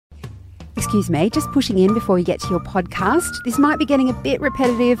Excuse me, just pushing in before we get to your podcast. This might be getting a bit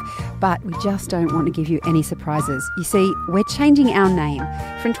repetitive, but we just don't want to give you any surprises. You see, we're changing our name.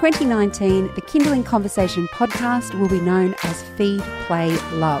 From 2019, the Kindling Conversation podcast will be known as Feed, Play,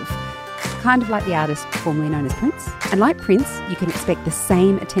 Love. Kind of like the artist formerly known as Prince. And like Prince, you can expect the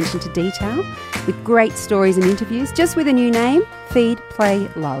same attention to detail with great stories and interviews, just with a new name, Feed, Play,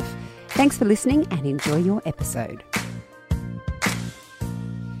 Love. Thanks for listening and enjoy your episode.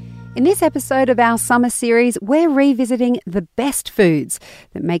 In this episode of our summer series, we're revisiting the best foods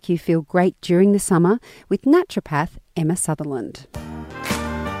that make you feel great during the summer with naturopath Emma Sutherland.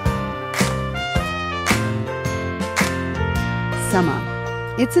 Summer.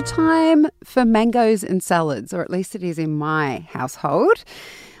 It's a time for mangoes and salads, or at least it is in my household.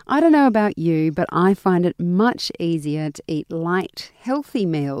 I don't know about you, but I find it much easier to eat light, healthy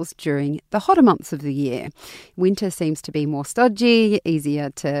meals during the hotter months of the year. Winter seems to be more stodgy, easier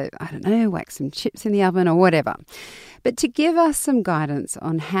to, whack some chips in the oven or whatever. But to give us some guidance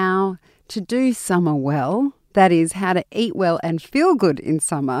on how to do summer well, that is, how to eat well and feel good in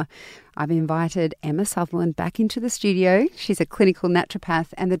summer, I've invited Emma Sutherland back into the studio. She's a clinical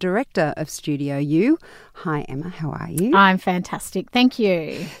naturopath and the director of Studio U. Hi, Emma. How are you? I'm fantastic. Thank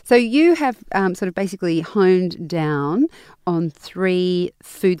you. So you have sort of basically honed down on 3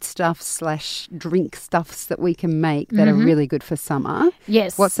 foodstuffs / drink stuffs that we can make that are really good for summer.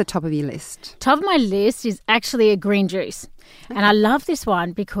 Yes. What's the top of your list? Top of my list is actually a green juice. Okay. And I love this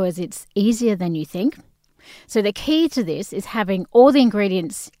one because it's easier than you think. So the key to this is having all the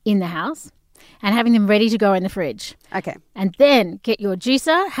ingredients in the house and having them ready to go in the fridge. Okay. And then get your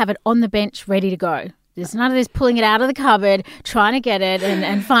juicer, have it on the bench ready to go. There's none of this pulling it out of the cupboard, trying to get it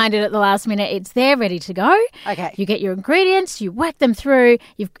and find it at the last minute. It's there ready to go. Okay. You get your ingredients, you whack them through,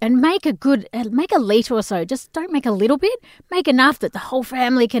 and make a litre or so. Just don't make a little bit. Make enough that the whole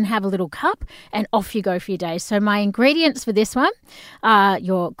family can have a little cup, and off you go for your day. So my ingredients for this one are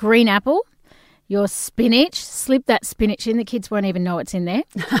your green apple, your spinach, slip that spinach in. The kids won't even know it's in there.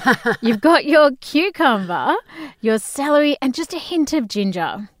 You've got your cucumber, your celery, and just a hint of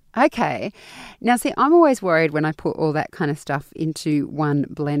ginger. Okay. Now, see, I'm always worried when I put all that kind of stuff into one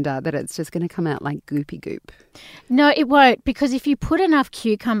blender that it's just going to come out like goopy goop. No, it won't, because if you put enough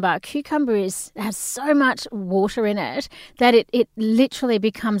cucumber has so much water in it that it literally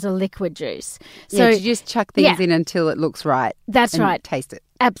becomes a liquid juice. So you just chuck things in until it looks right. That's right. Taste it.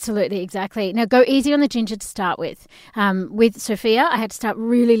 Absolutely, exactly. Now, go easy on the ginger to start with. With Sophia, I had to start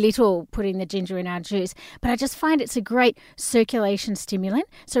really little putting the ginger in our juice, but I just find it's a great circulation stimulant.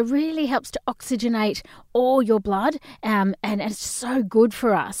 So it really helps to oxygenate all your blood, and it's so good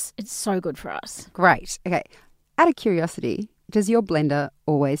for us. It's so good for us. Great. Okay. Out of curiosity, does your blender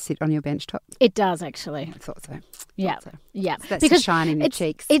always sit on your bench top? It does, actually. I thought so. Yeah. Yeah. So that's because shine in your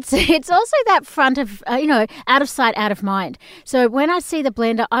cheeks. It's also that front of, out of sight, out of mind. So when I see the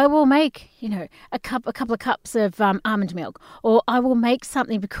blender, I will make, a couple of cups of almond milk, or I will make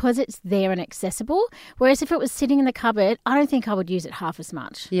something because it's there and accessible. Whereas if it was sitting in the cupboard, I don't think I would use it half as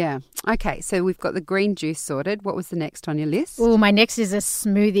much. Yeah. Okay. So we've got the green juice sorted. What was the next on your list? Oh, my next is a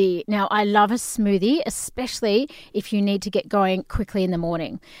smoothie. Now, I love a smoothie, especially if you need to get going quickly in the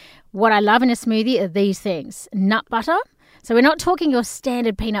morning. What I love in a smoothie are these things. Nut butter. So we're not talking your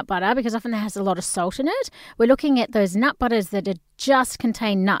standard peanut butter because often that has a lot of salt in it. We're looking at those nut butters that just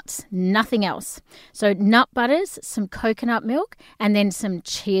contain nuts, nothing else. So nut butters, some coconut milk, and then some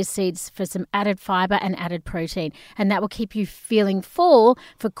chia seeds for some added fibre and added protein. And that will keep you feeling full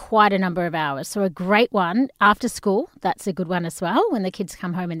for quite a number of hours. So a great one after school. That's a good one as well when the kids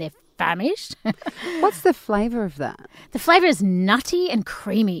come home and they're famished. What's the flavour of that? The flavour is nutty and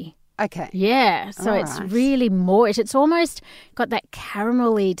creamy. Okay. Yeah, so it's really moist. It's almost got that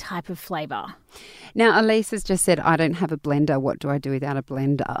caramelly type of flavour. Now, Elise has just said, I don't have a blender. What do I do without a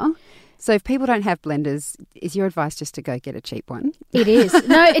blender? So if people don't have blenders, is your advice just to go get a cheap one? It is.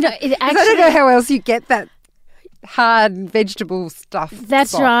 No, it actually... I don't know how else you get that hard vegetable stuff. That's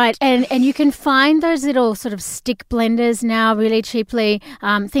soft. right. And you can find those little sort of stick blenders now really cheaply.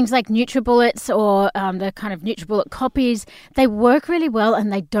 Things like NutriBullets or the kind of NutriBullet copies, they work really well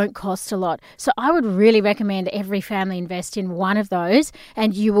and they don't cost a lot. So I would really recommend every family invest in one of those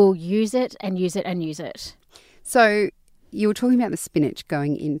and you will use it and use it and use it. So you were talking about the spinach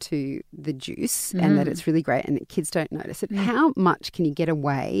going into the juice and that it's really great and that kids don't notice it. How much can you get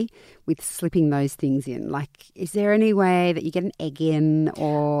away with slipping those things in? Like, is there any way that you get an egg in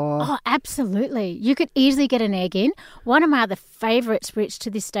or... Oh, absolutely. You could easily get an egg in. One of my other favourites, which to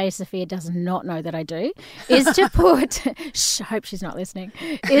this day Sophia does not know that I do, is to put... I hope she's not listening.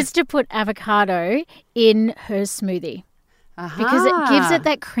 Is to put avocado in her smoothie. because it gives it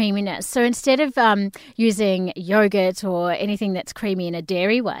that creaminess. So instead of using yogurt or anything that's creamy in a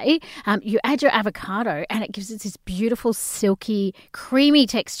dairy way, you add your avocado and it gives it this beautiful, silky, creamy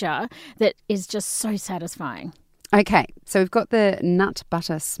texture that is just so satisfying. Okay, so we've got the nut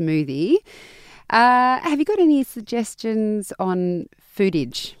butter smoothie. Have you got any suggestions on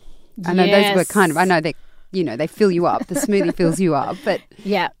foodage? I know those were I know they fill you up. The smoothie fills you up, but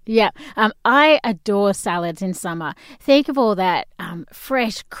yeah. I adore salads in summer. Think of all that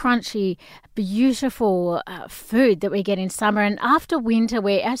fresh, crunchy, beautiful food that we get in summer, and after winter,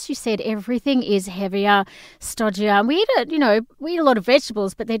 where, as you said, everything is heavier, stodgier. We eat a lot of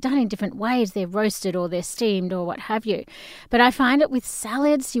vegetables, but they're done in different ways. They're roasted or they're steamed or what have you. But I find it with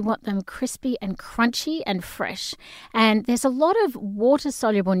salads, you want them crispy and crunchy and fresh. And there's a lot of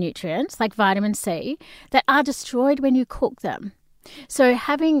water-soluble nutrients like vitamin C that are destroyed when you cook them. So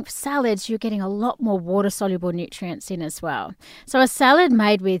having salads, you're getting a lot more water-soluble nutrients in as well. So a salad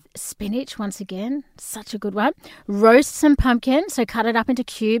made with spinach, once again, such a good one. Roast some pumpkin, so cut it up into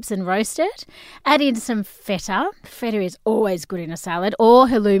cubes and roast it. Add in some feta. Feta is always good in a salad, or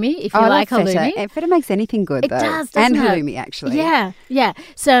halloumi if you like halloumi. Feta. Feta makes anything good, though. It does, and doesn't halloumi, actually. Yeah.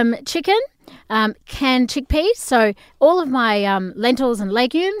 Some chicken. Canned chickpeas. So all of my lentils and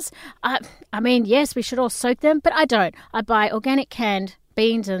legumes, yes, we should all soak them, but I don't. I buy organic canned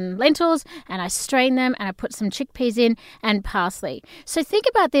beans and lentils and I strain them and I put some chickpeas in and parsley. So think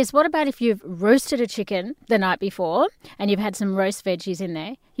about this. What about if you've roasted a chicken the night before and you've had some roast veggies in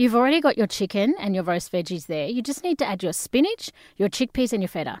there? You've already got your chicken and your roast veggies there. You just need to add your spinach, your chickpeas and your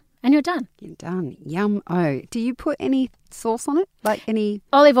feta. And you're done. You're done. Yum. Oh, do you put any sauce on it? Like any?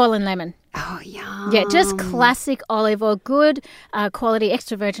 Olive oil and lemon. Oh, yum. Yeah, just classic olive oil, good quality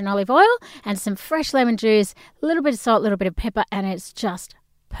extra virgin olive oil and some fresh lemon juice, a little bit of salt, a little bit of pepper, and it's just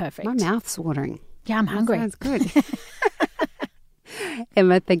perfect. My mouth's watering. Yeah, I'm hungry. That sounds good.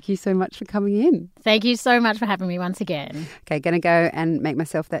 Emma, thank you so much for coming in. Thank you so much for having me once again. Okay, going to go and make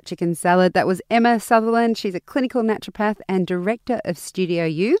myself that chicken salad. That was Emma Sutherland. She's a clinical naturopath and director of Studio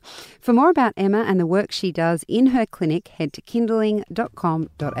U. For more about Emma and the work she does in her clinic, head to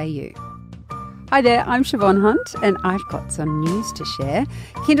kindling.com.au. Hi there, I'm Siobhan Hunt and I've got some news to share.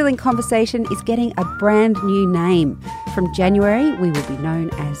 Kindling Conversation is getting a brand new name. From January, we will be known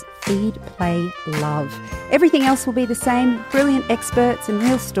as Feed, Play, Love. Everything else will be the same, brilliant experts and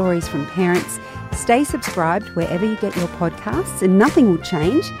real stories from parents. Stay subscribed wherever you get your podcasts and nothing will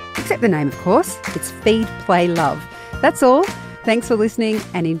change, except the name, of course. It's Feed, Play, Love. That's all. Thanks for listening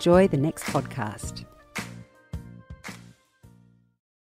and enjoy the next podcast.